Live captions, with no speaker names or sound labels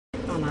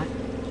know.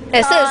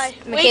 This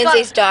is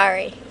Mackenzie's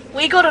diary.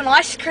 We got an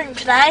ice cream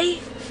today.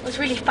 It was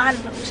really fun.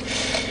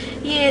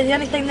 The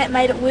only thing that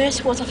made it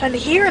worse was I found a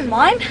hair in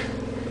mine.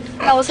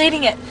 And I was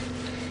eating it.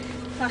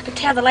 And I could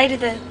tell the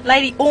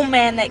lady or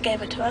man that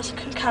gave it to us.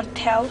 Can't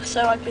tell,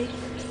 so I'd be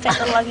fat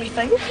little ugly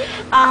thing.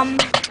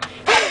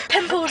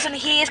 Pimples and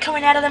hairs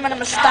coming out of them and a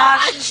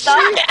moustache and stuff.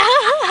 And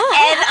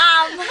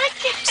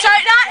so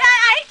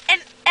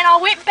and I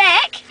went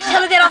back to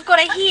tell her that I've got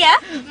a hair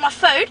in my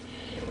food.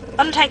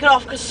 I didn't take it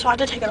off because I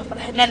did take it off, but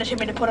Nana told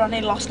me to put it on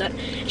and lost it.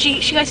 She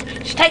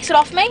takes it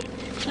off me.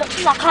 She looks at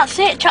me, I can't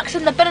see it. Chucks it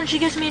in the bin and she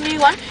gives me a new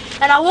one.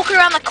 And I walk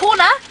around the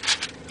corner.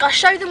 I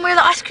show them where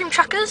the ice cream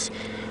truck is.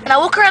 And I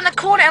walk around the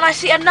corner and I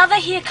see another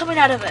hair coming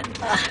out of it.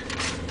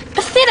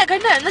 Pathetic, I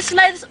know. And this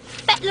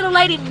fat little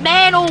lady,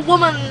 man or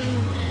woman,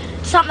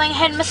 something,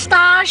 had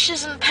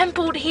moustaches and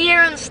pimpled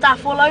hair and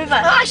stuff all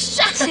over. Oh,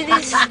 shut See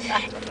this?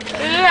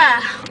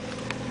 Yeah.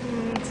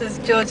 This is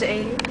Georgia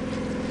eating.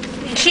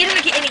 She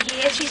didn't get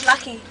any hair, she's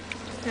lucky.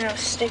 Yeah,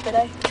 stupid,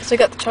 eh? Because we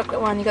got the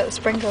chocolate one, you got the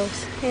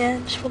sprinkles. Yeah,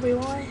 that's probably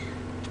why.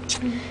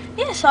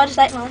 Yeah, so I just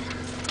ate mine.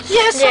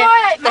 Yes, Yeah,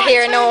 I ate the mine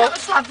hair too. and all. That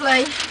was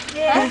lovely.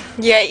 Yeah.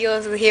 You ate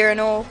yours with hair and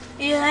all.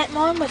 Yeah, I ate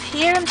mine with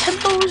hair and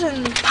pimples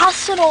and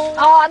pus and all.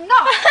 Oh,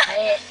 not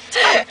that.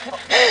 Don't put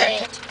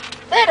that.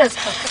 That is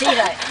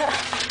pathetic.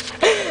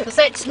 Because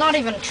that's not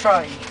even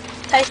true.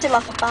 Tasted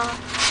like a fart.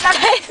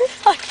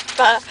 Tastes like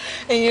fart.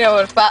 And you know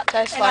what a fart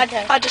tastes And like.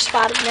 I just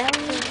farted now.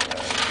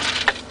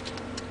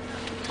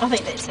 I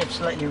think that's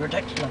absolutely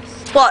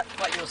ridiculous. What?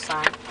 What you're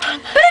saying.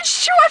 But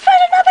it's true, I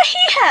found another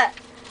hair.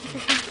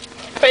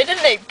 But you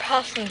didn't eat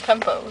pus and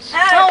pimples.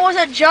 No, it was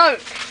a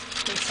joke.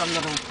 Here's some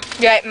little,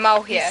 You ate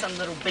mole hair. here's some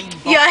little beady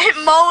bopples. Yeah, I hit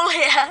mole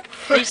hair.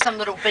 Here's some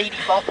little beady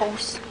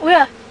bopples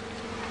Where?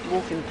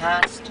 walking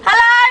past.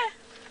 Hello?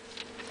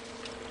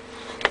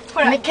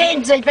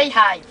 Mackenzie,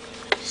 behave.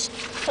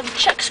 Some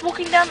chicks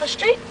walking down the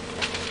street.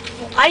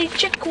 Or a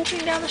chick walking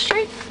down the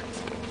street.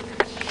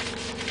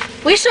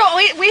 We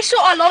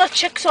saw a lot of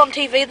chicks on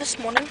TV this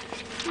morning.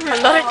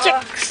 A lot of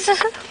chicks.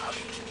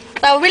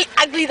 They were really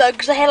ugly though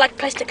because they had like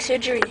plastic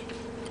surgery.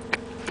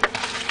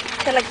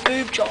 They had like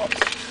boob jobs.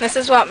 This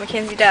is what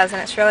Mackenzie does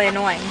and it's really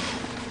annoying.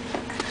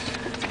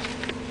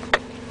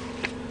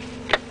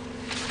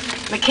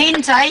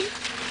 Mackenzie,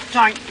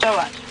 don't do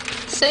it.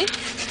 See?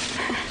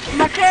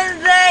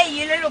 Mackenzie,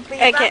 you little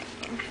beaver. Okay.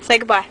 Say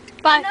goodbye.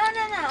 Bye.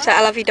 No. So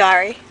I love you,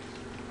 diary.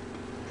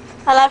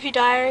 I love you,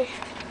 diary.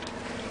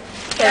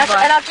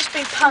 And I've just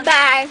been punked.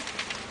 Bye.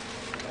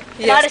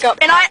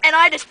 And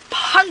I just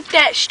punked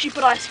that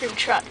stupid ice cream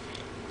truck.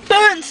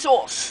 Burn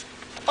sauce.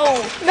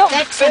 Oh,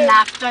 That's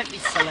enough, don't be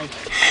silly.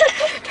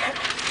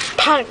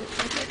 punk.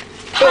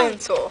 Burn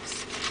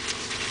sauce.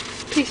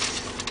 Peace.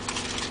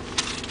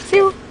 See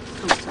you.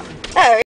 I'm sorry. Oh.